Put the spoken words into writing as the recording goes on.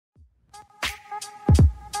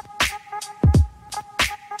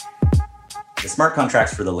The smart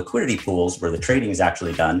contracts for the liquidity pools, where the trading is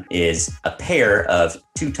actually done, is a pair of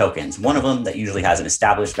two tokens. One of them that usually has an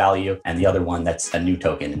established value and the other one that's a new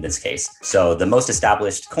token in this case. So the most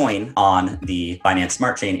established coin on the Binance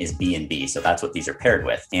Smart Chain is BNB. So that's what these are paired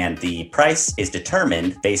with. And the price is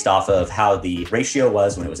determined based off of how the ratio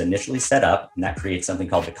was when it was initially set up. And that creates something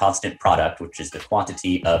called the constant product, which is the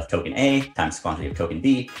quantity of token A times the quantity of token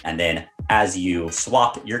B. And then as you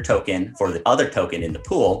swap your token for the other token in the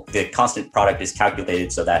pool, the constant product is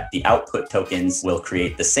calculated so that the output tokens will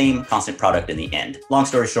create the same constant product in the end. Long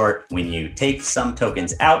story short, when you take some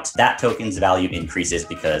tokens out, that token's value increases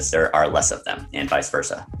because there are less of them, and vice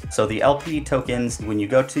versa. So the LP tokens, when you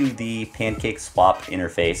go to the Pancake Swap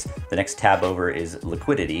interface, the next tab over is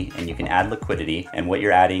liquidity, and you can add liquidity. And what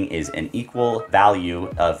you're adding is an equal value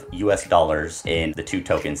of US dollars in the two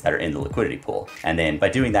tokens that are in the liquidity pool. And then by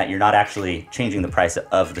doing that, you're not actually changing the price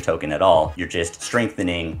of the token at all. You're just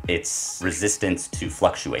strengthening its resistance to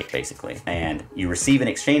fluctuate, basically. And you receive in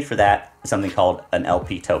exchange for that something called an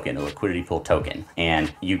LP token, a liquidity pool token.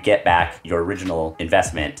 And you get back your original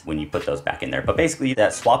investment when you put those back in there. But basically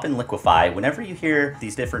that SwapAndLiquify, whenever you hear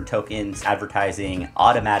these different tokens advertising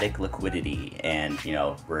automatic liquidity and,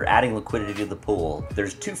 we're adding liquidity to the pool,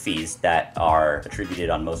 there's two fees that are attributed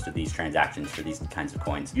on most of these transactions for these kinds of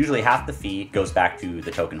coins. Usually half the fee goes back to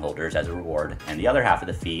the token holders as a reward, and the other half of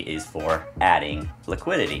the fee is for adding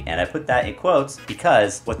liquidity. And I put that in quotes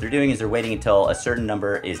because what they're doing is they're waiting until a certain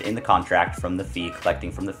number is in the contract from the fee,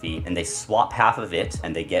 collecting from the fee, and they swap half of it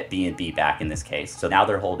and they get BNB back in this case. So now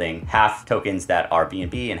they're holding half tokens that are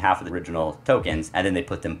BNB and half of the original tokens, and then they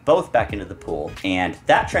put them both back into the pool. And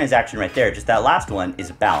that transaction right there, just that last one,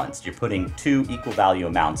 is balanced. You're putting two equal value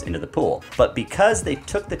amounts into the pool. But because they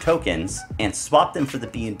took the tokens and swapped them for the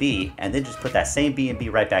BNB and then just put that same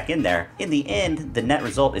BNB right back in there, in the end, the net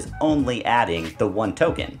result is only adding the one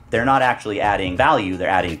token. They're not actually adding value, they're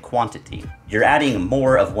adding quantity. You're adding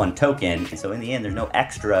more of one token, and so in the end, there's no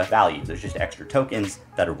extra value. There's just extra tokens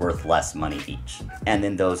that are worth less money each. And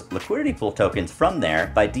then those liquidity pool tokens from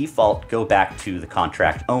there, by default, go back to the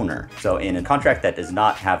contract owner. So in a contract that does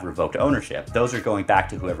not have revoked ownership, those are going back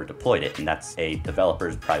to whoever deployed it, and that's a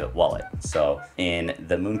developer's private wallet. So in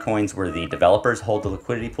the Moon coins where the developers hold the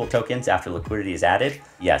liquidity pool tokens after liquidity is added,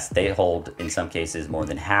 yes, they hold, in some cases, more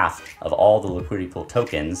than half of all the liquidity pool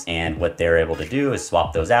tokens, and what they're able to do is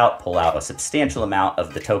swap those out, pull out a substantial amount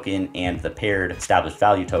of the token and the paired established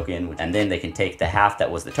value token, and then they can take the half that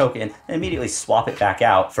was the token and immediately swap it back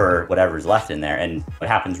out for whatever's left in there, and it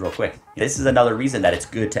happens real quick. This is another reason that it's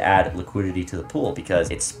good to add liquidity to the pool, because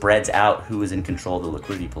it spreads out who is in control of the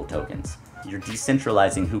liquidity pool tokens. You're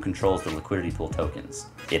decentralizing who controls the liquidity pool tokens.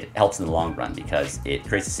 It helps in the long run because it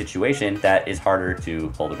creates a situation that is harder to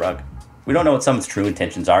pull the rug. We don't know what someone's true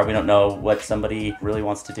intentions are. We don't know what somebody really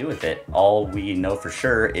wants to do with it. All we know for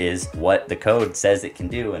sure is what the code says it can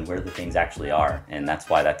do and where the things actually are. And that's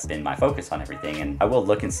why that's been my focus on everything. And I will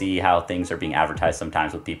look and see how things are being advertised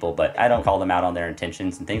sometimes with people, but I don't call them out on their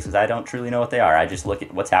intentions and things because I don't truly know what they are. I just look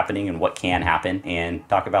at what's happening and what can happen and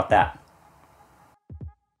talk about that.